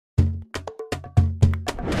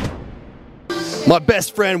My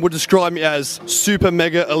best friend would describe me as super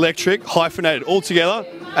mega electric, hyphenated all together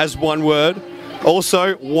as one word.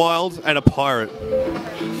 Also wild and a pirate.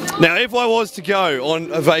 Now, if I was to go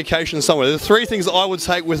on a vacation somewhere, the three things I would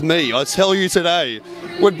take with me, I tell you today,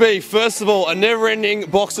 would be, first of all, a never-ending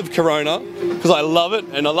box of Corona, because I love it,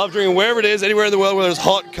 and I love drinking wherever it is, anywhere in the world, whether it's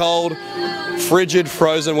hot, cold, frigid,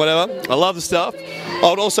 frozen, whatever. I love the stuff. I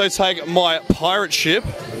would also take my pirate ship,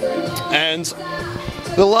 and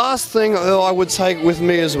the last thing that I would take with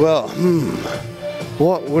me as well,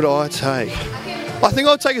 what would I take? I think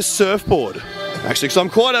I'd take a surfboard. Actually, because I'm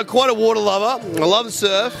quite a water lover. I love the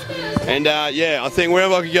surf, and yeah, I think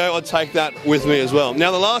wherever I could go, I'd take that with me as well.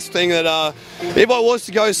 Now, the last thing that, if I was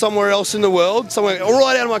to go somewhere else in the world, somewhere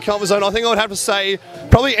right out of my comfort zone, I think I would have to say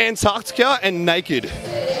probably Antarctica and naked.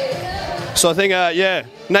 So I think, yeah,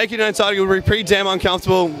 naked in Antarctica would be pretty damn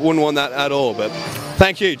uncomfortable. Wouldn't want that at all. But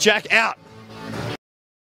thank you, Jack out.